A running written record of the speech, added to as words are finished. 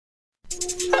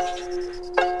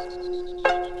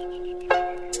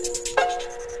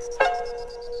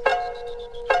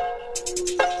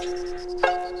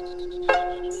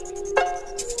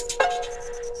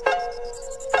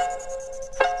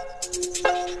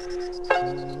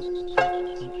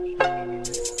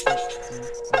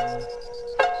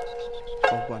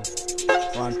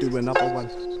I'm doing another one.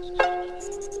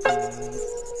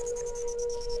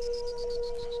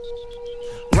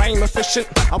 Rhyme efficient,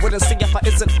 I wouldn't say if I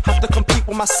isn't. Have to compete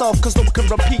with myself, cause no one can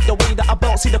repeat the way that I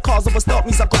bounce. See the cars overstart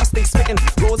means I gotta stay spitting.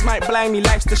 Roads might blind me,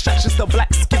 life's distractions to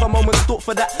blacks. Give a moment's thought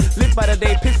for that. Live by the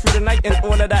day, pick through the night and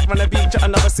all of that. Run a beach at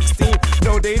another 16.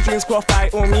 No daydreams, go off by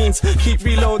all means. Keep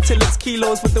reload till it's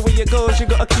kilos. With the way it goes, you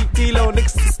gotta keep D-low.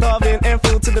 Niggas starving and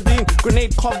full to the beam.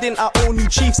 Grenade carved in our own new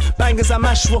chiefs. Bangers I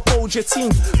mash will hold your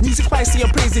team. Music wise, see a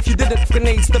praise if you didn't.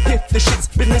 Grenades, the piff, the shit's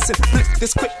been missing. Flip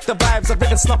this quick, the vibes I've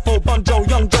written. Snuffle, Bonjo,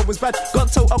 Young Joe was bad.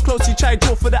 Got to how close you try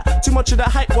draw for that. Too much of that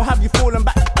hype will have you falling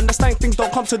back. Understand things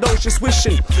don't come to those just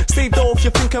wishing. Stay though if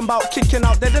you're thinking about kicking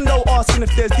out. Then no asking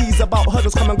if there's these about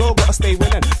hurdles come and go. Gotta stay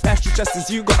willing. That's just as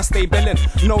you gotta stay billing.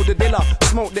 Know the dealer,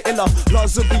 smoke the iller.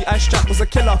 Lars Zubi, Ice Trap was a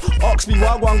killer. Ask me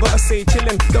why one gotta stay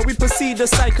chilling. Though we proceed, the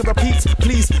cycle repeats.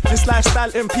 Please, this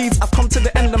lifestyle impedes. I've come to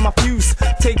the end of my fuse.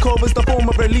 Takeover's the form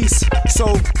of release.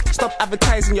 So stop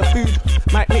advertising your food.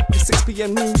 Might make the 6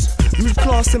 PM news. Move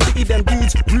class and pity them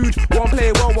dudes. Rude, won't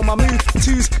play well with my mood.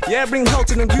 Twos, yeah, bring hell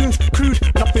to them goons. Crude,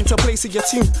 nothing to place in your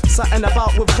tune. Something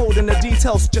about withholding the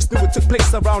details. Just knew it took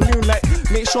place around noon. Like,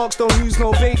 make sharks don't use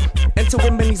no bait. Enter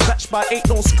women, he's batched by 8.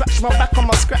 Don't scratch my back on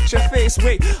my scratch your face.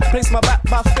 Wait, place my back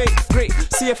by fate. Great,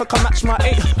 see if I can match my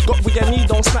 8. Got what you need,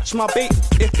 don't snatch my bait.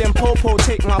 If them popo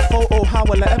take my photo, how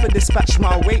will I ever dispatch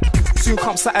my weight? Soon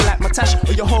come something like my tash,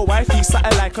 or your whole wifey,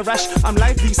 something like a rash. I'm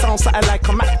lively, sound something like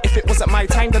a Mac. If it wasn't my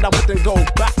time, then I wouldn't go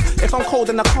back. If I'm cold,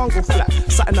 then I can't go flat.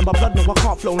 Something in my blood, no, I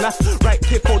can't flow naff. Right,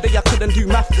 hip all day, I couldn't do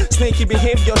math. Snaky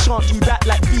behavior, shan't do that.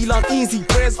 Like feel uneasy,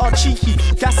 prayers are cheeky.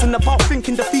 Gassing about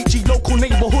thinking the Fiji. Local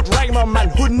neighborhood rhymer, man.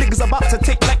 Hood niggas about to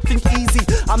take like think easy.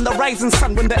 I'm the rising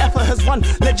sun when the effort has won.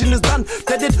 Legend is done,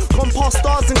 deaded, gone past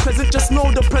stars and present. Just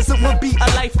know the present will be a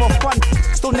life of fun.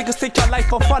 Still niggas take your life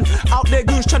for fun. Out there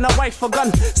goons tryna wife a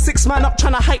gun. 6 man up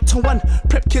tryna hype to one.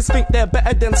 Prep kids think they're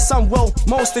better than some. Well,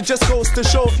 most it just goes to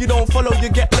show. If you don't follow, you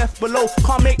get left below.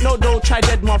 Can't make no dough, try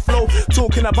dead my flow.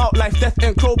 Talking about life, death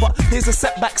and crow, but here's a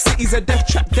setback. City's a death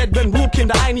trap, dead when walking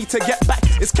that I need to get back.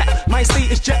 It's cat, my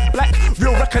state is jet black.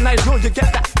 Real recognize real, you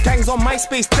get that. Gangs on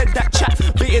MySpace, dead that chat.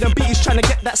 Baited and beaties trying to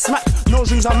get that smack. No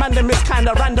dreams are man, them it's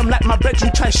kinda random. Like my bread, you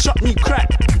try shot me crack.